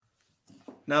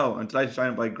Now, I'm delighted to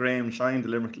join by Graham Shine, the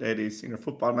Limerick Ladies senior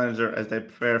football manager, as they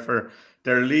prepare for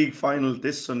their league final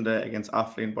this Sunday against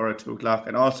Offaly in Borough at 2 o'clock,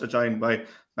 and also joined by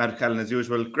Matt Callan as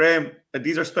usual. Graham,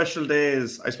 these are special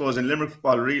days, I suppose, in Limerick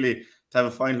football, really, to have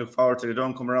a final look forward to. They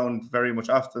don't come around very much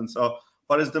often. So,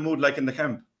 what is the mood like in the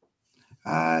camp?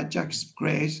 Jack's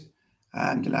great.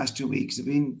 The last 2 weeks have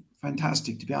been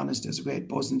fantastic, to be honest. There's a great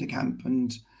buzz in the camp.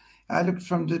 And I looked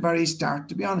from the very start,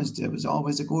 to be honest, it was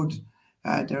always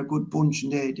they're a good bunch,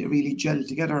 and they really gel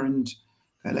together, and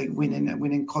like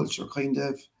winning culture kind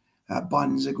of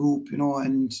bonds a group,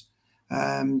 and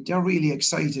they're really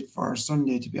excited for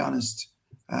Sunday, to be honest.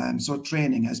 So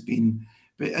training has been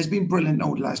brilliant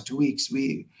now the last 2 weeks.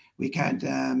 We can't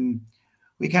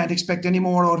expect any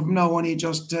more out of them now, only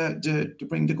just to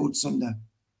bring the good Sunday.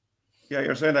 Yeah,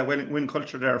 you're saying that win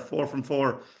culture there, 4 from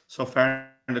 4 so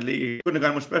far in the league. Couldn't have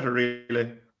gone much better,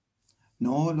 really.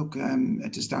 No, look,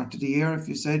 at the start of the year, if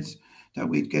you said that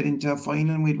we'd get into a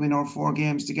final and we'd win our 4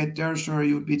 games to get there, sure,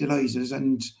 you'd be delighted.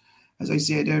 And as I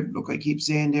say there, look, I keep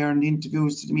saying there in the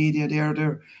interviews to the media there,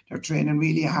 they're training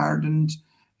really hard, and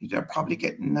they're probably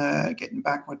getting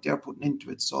back what they're putting into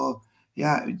it. So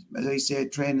yeah, as I say,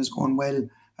 training is going well,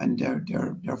 and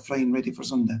they're flying ready for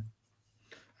Sunday.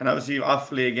 And obviously,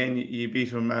 Offaly again, you beat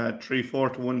them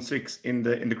 3-4 to 1-6 in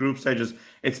the group stages.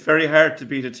 It's very hard to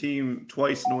beat a team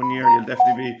twice in 1 year. You'll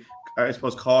definitely be, I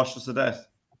suppose, cautious of that.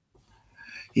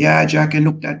 Yeah, Jack, and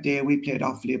look, that day we played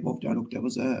Offaly above there. Look, there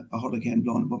was a hurricane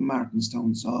blowing above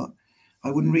Martinstown, so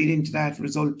I wouldn't read into that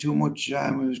result too much.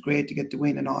 It was great to get the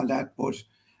win and all that, but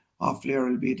Offaly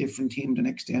will be a different team the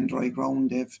next day on dry ground.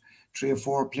 They've 3 or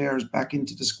 4 players back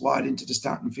into the squad, into the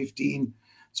starting 15.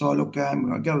 So look,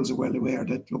 our girls are well aware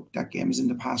that, look, that game is in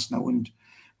the past now, and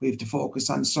we have to focus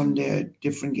on Sunday,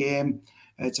 different game.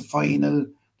 It's a final.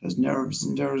 There's nerves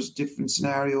and there's different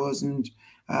scenarios, and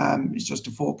it's just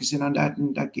to focus in on that,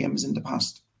 and that game is in the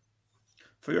past.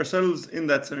 For yourselves in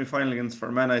that semi-final against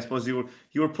Fermanagh, I suppose you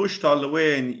were pushed all the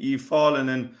way, and you've fallen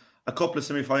in a couple of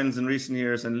semi-finals in recent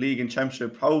years and league and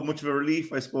championship. How much of a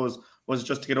relief, I suppose, was it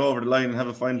just to get over the line and have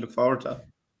a final to look forward to?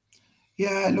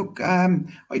 Yeah, look, I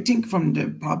think from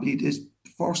probably this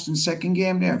first and second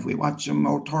game there, if we watch them,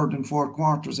 our third and fourth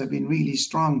quarters have been really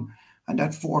strong. And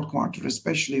that fourth quarter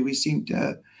especially, we seemed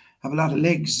to have a lot of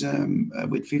legs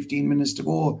with 15 minutes to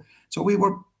go. So we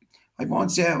were, I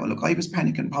won't say, look, I was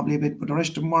panicking probably a bit, but the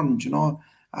rest of them weren't,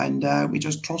 and we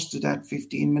just trusted that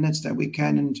 15 minutes that we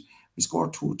can, and we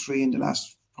scored 2-3 in the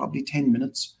last probably 10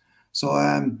 minutes. So,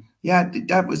 yeah,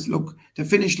 that was, look, to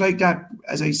finish like that,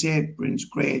 as I say, brings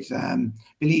great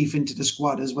belief into the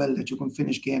squad as well, that you can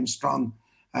finish games strong,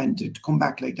 and to come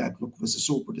back like that, look, was a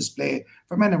super display.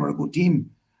 Fermanagh were a good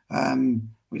team.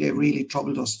 They really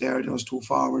troubled us there, those 2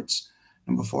 forwards,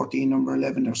 number 14, number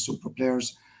 11, they're super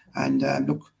players. And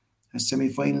look, as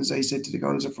semi-finals, I said to the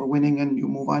girls, are for winning and you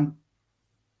move on.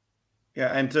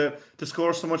 Yeah, and to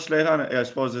score so much late on, I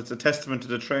suppose it's a testament to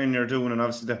the training you're doing, and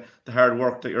obviously the hard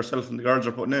work that yourself and the girls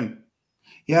are putting in.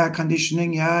 Yeah,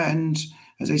 conditioning, yeah, and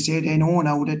as I say, they know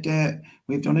now that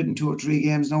we've done it in 2 or 3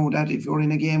 games now, that if you're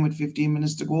in a game with 15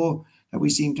 minutes to go, that we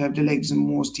seem to have the legs in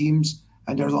most teams,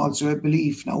 and there's also a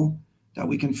belief now that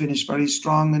we can finish very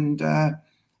strong. And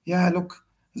yeah, look,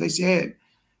 as I say,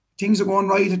 things are going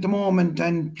right at the moment,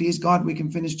 and please God, we can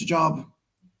finish the job.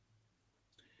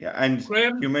 Yeah, and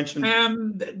Graham, you mentioned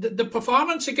the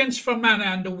performance against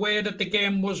Fermanagh and the way that the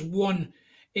game was won,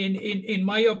 in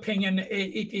my opinion,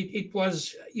 it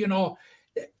was,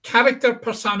 character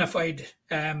personified.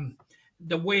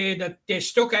 The way that they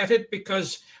stuck at it,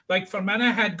 because like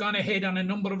Fermanagh had gone ahead on a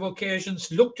number of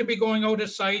occasions, looked to be going out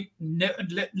of sight.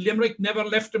 Limerick never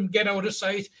left them get out of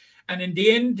sight, and in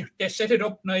the end, they set it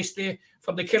up nicely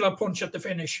for the killer punch at the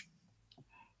finish.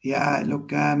 Yeah,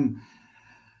 look,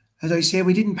 as I say,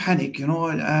 we didn't panic, we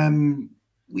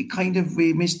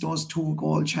missed those 2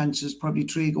 goal chances, probably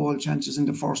 3 goal chances in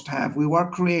the first half. We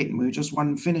were creating, we just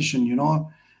weren't finishing,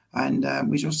 and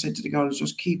we just said to the girls,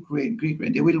 just keep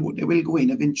creating. They will go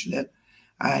in eventually.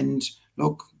 And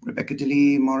look, Rebecca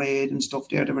DeLee, Moraid and stuff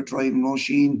there, they were driving.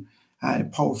 Roisin,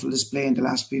 powerful display in the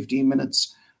last 15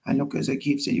 minutes. And look, as I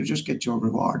keep saying, you just get your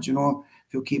reward,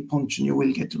 If you keep punching, you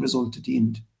will get the result at the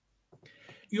end.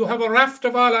 You have a raft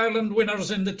of All-Ireland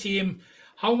winners in the team.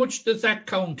 How much does that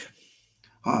count?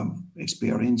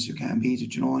 Experience, you can't beat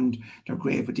it, and they're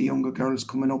great with the younger girls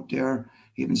coming up there,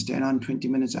 even staying on 20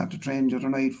 minutes after training the other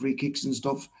night, free kicks and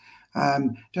stuff.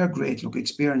 They're great, look,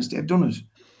 experience, they've done it.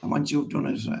 And once you've done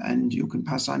it and you can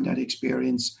pass on that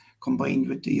experience combined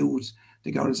with the youth,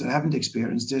 the girls that haven't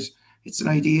experienced it, it's an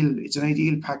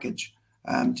ideal package,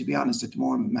 to be honest, at the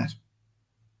moment, Matt.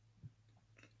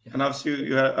 And obviously,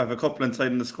 you have a couple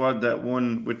inside in the squad that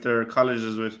won with their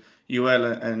colleges with UL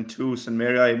and two St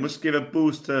Mary. I must give a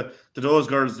boost to those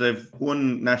girls. They've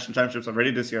won national championships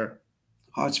already this year.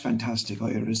 Oh, it's fantastic.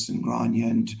 Iris and Grania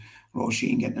and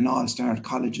Roisin getting an all-star at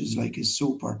colleges like is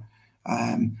super.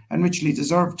 And richly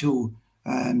deserved too.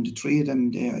 The three of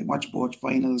them, I watched both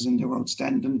finals and they were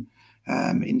outstanding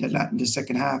in the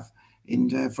second half.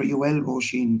 For UL,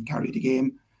 Roisin carried the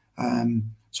game.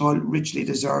 So richly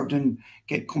deserved, and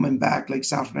coming back like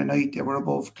Saturday night, they were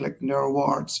above collecting their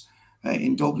awards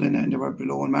in Dublin, and they were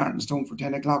below in Martinstown for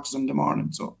 10 o'clock Sunday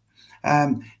morning. So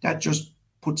that just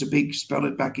puts a big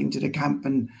spirit back into the camp.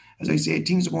 And as I say,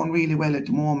 things are going really well at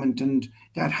the moment, and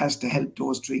that has to help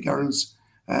those three girls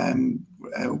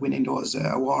winning those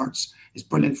awards. It's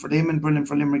brilliant for them and brilliant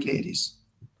for Limerick ladies.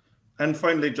 And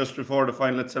finally, just before the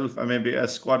final itself, maybe a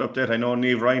squad update. I know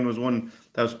Niamh Ryan was one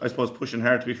that was, I suppose, pushing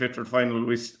hard to be fit for the final.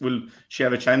 Will she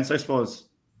have a chance, I suppose?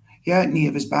 Yeah,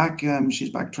 Niamh is back.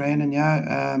 She's back training,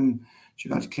 yeah. She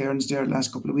got clearance there the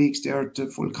last couple of weeks there to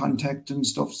full contact and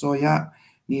stuff. So, yeah,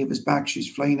 Niamh is back.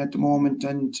 She's flying at the moment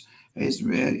and is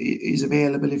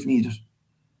available if needed.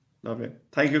 Lovely.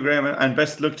 Thank you, Graham, and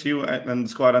best luck to you and the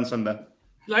squad on Sunday.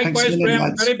 Likewise,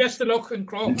 Graham. Very best of luck in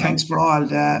Crow. And thanks for all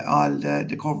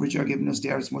the coverage you're giving us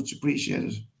there. It's much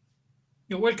appreciated.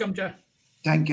 You're welcome, Jeff. Thank you.